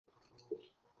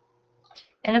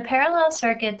In a parallel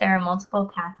circuit, there are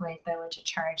multiple pathways by which a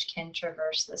charge can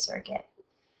traverse the circuit.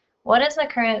 What is the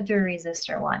current through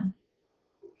resistor 1?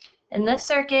 In this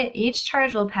circuit, each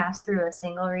charge will pass through a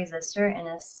single resistor in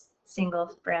a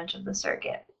single branch of the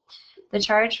circuit. The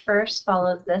charge first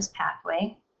follows this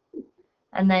pathway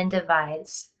and then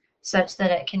divides such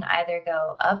that it can either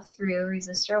go up through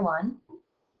resistor 1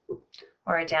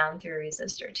 or down through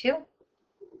resistor 2.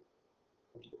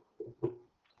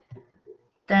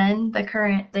 Then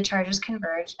the charges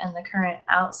converge and the current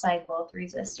outside both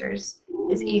resistors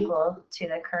is equal to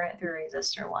the current through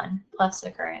resistor 1 plus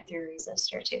the current through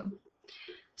resistor 2.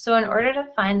 So in order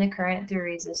to find the current through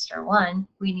resistor 1,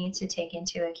 we need to take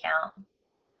into account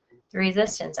the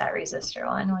resistance at resistor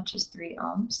 1, which is 3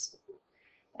 ohms,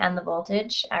 and the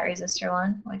voltage at resistor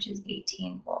 1, which is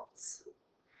 18 volts.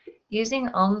 Using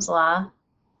Ohm's law,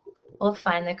 we'll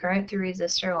find the current through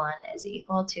resistor 1 is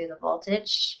equal to the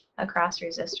voltage across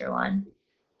resistor 1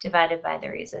 divided by the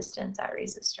resistance at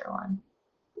resistor 1.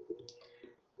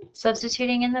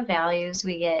 Substituting in the values,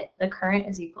 we get the current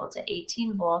is equal to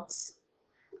 18 volts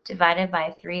divided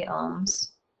by 3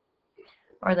 ohms,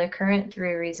 or the current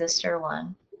through resistor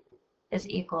 1 is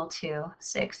equal to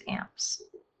 6 amps.